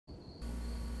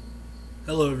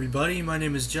Hello everybody, my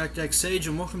name is Jack Sage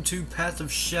and welcome to Path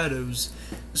of Shadows.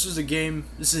 This is an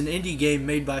indie game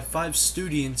made by 5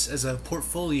 students as a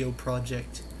portfolio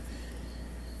project.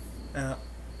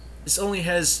 This only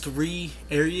has 3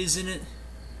 areas in it,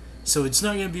 so it's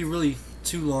not going to be really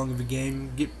too long of a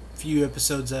game. Get a few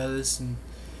episodes out of this, and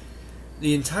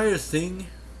the entire thing,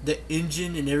 the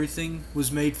engine and everything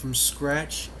was made from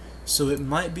scratch, so it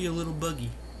might be a little buggy.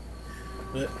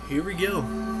 But here we go.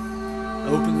 I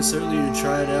opened this earlier to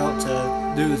try it out,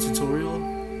 to do the tutorial,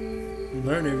 and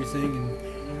learn everything,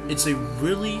 and it's a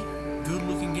really good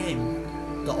looking game.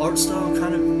 The art style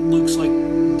kind of looks like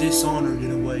Dishonored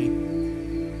in a way.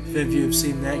 If any of you have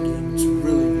seen that game, it's a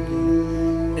really good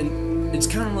game. And it's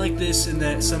kind of like this in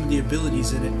that some of the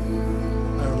abilities in it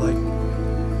are like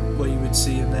what you would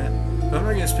see in that. But I'm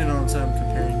not going to spend all the time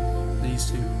comparing these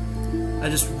two. I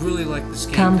just really like this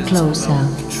game. Come closer. It's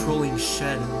about controlling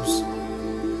shadows.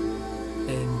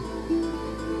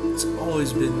 It's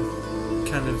always been the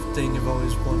kind of thing I've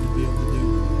always wanted to be able to do.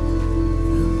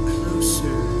 Come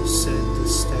closer, said the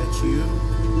statue.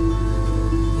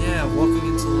 Yeah, walking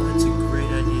into the light's a great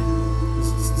idea.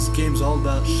 This game's all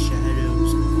about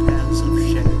shadows and paths of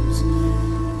shadows. Oh,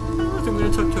 look, I'm going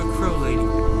to talk to a crow lady.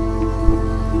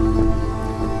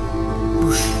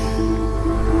 Whoosh.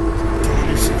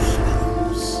 Goddess of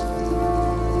shadows.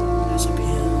 There's a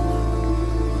pill.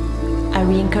 I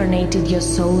reincarnated your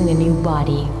soul in a new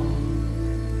body.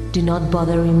 Do not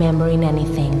bother remembering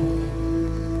anything.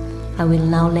 I will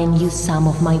now lend you some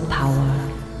of my power.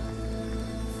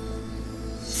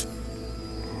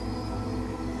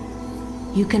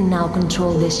 You can now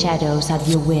control the shadows at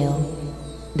your will.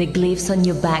 The glyphs on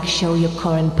your back show your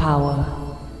current power.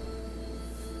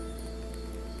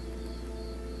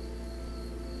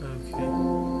 Okay.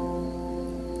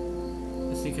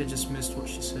 I think I just missed what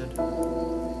she said.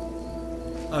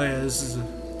 Oh yeah, this is a...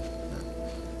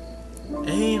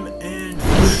 Aim and...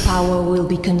 Your power will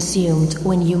be consumed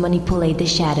when you manipulate the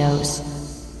shadows,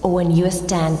 or when you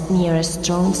stand near a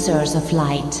strong source of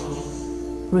light.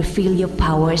 Refill your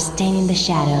power staying in the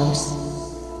shadows.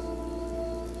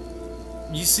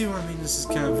 You see what I mean? This is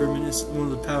kind of reminiscent. One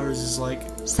of the powers is like...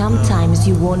 Sometimes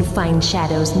you won't find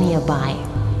shadows nearby.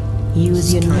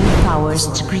 Use your new powers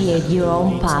to create your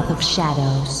own path of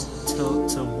shadows.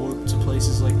 To warp to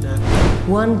places like that.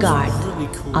 One guard, Really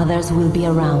cool. others will be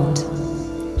around.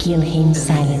 Kill him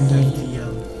silently.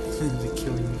 The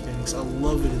killing mechanics. I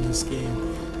love it in this game.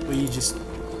 Where you just...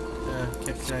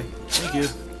 can I... Thank you.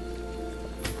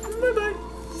 Bye-bye.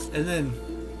 And then,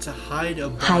 to hide a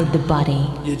body... Hide the body.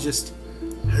 You just...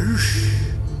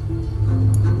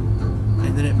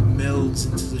 And then it melds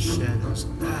into the shadows.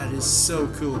 That is so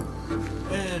cool.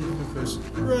 And, of course,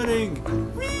 running!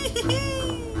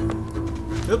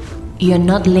 Oop. You're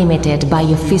not limited by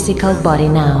your physical body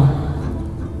now.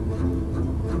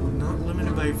 Not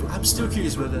limited by... I'm still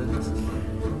curious about that.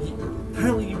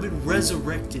 Apparently you've been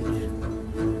resurrected.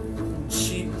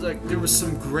 She, like, there was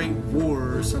some great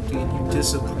war or something and you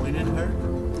disappointed her.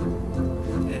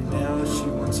 And now she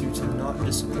wants you to not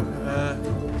disappoint her.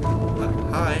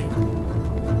 Hi.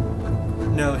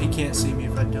 No, he can't see me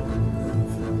if I don't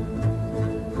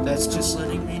move. That's just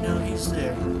letting me know he's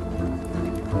there.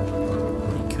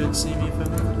 He could see me if I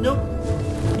move. Nope.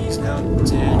 He's now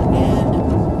dead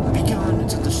and be gone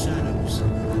into the shadows.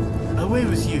 Away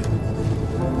with you.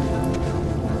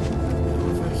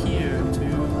 Over here to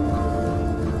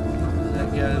that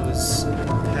guy that was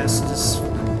past this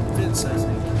fence, I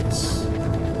think.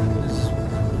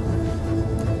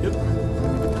 Yep.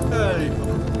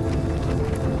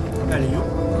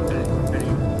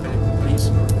 Please.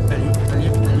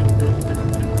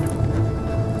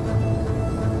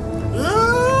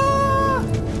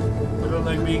 I don't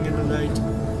like being in the light.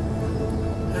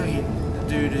 Okay, the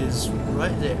dude is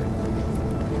right there.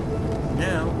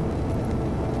 Now,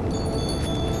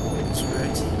 it's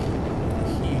right here.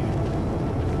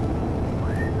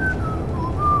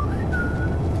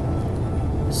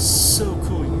 So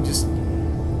cool, you can just...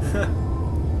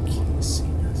 Can't see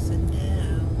nothing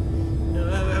now. No,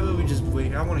 how about we just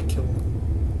wait? I want to kill him.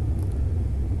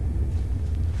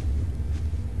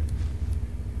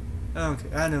 I don't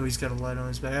care. I know he's got a light on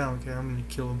his back. I don't care. I'm gonna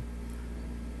kill him.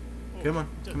 Come on,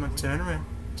 come on, turn around.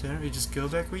 Turn around. Just go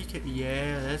back where you can.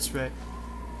 Yeah, that's right.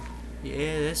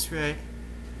 Yeah, that's right.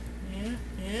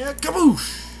 Yeah,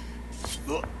 kaboosh!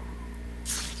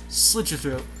 Slit your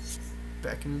throat.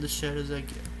 Back into the shadows I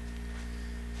go.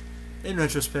 In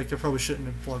retrospect, I probably shouldn't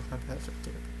have blocked my path up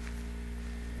there.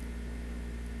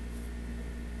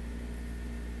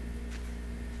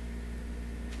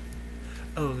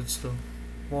 Oh, that's the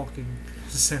walking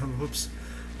sound. Whoops.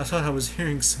 I thought I was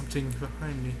hearing something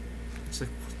behind me. It's like,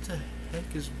 what the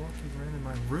heck is walking around in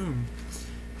my room?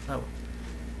 Oh.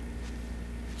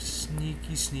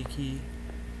 Sneaky, sneaky.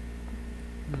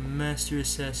 Master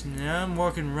assassin. Now I'm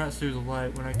walking right through the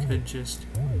light when I could just...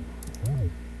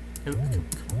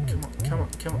 Come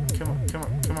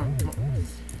on.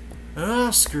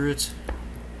 Oh, screw it.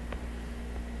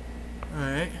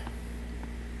 Alright.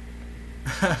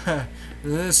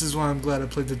 This is why I'm glad I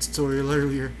played the tutorial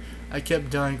earlier. I kept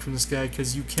dying from this guy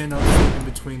because you cannot fit in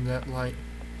between that light.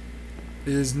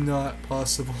 It is not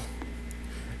possible.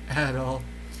 At all.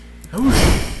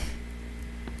 Whoosh.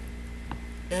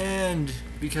 And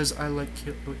because I like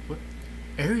kill... Wait, what?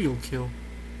 Aerial kill.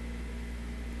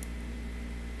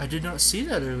 I did not see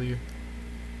that earlier.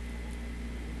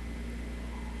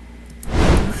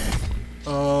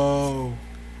 Oh,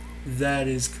 that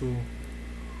is cool.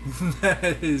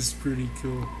 That is pretty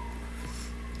cool.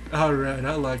 Alright,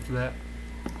 I liked that.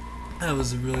 That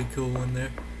was a really cool one there.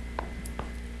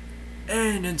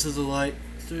 And into the light,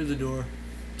 through the door,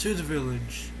 to the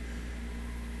village.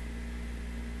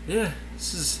 Yeah,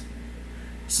 this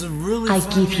is a really I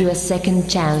fun give you a second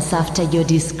chance after your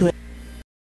disgrace.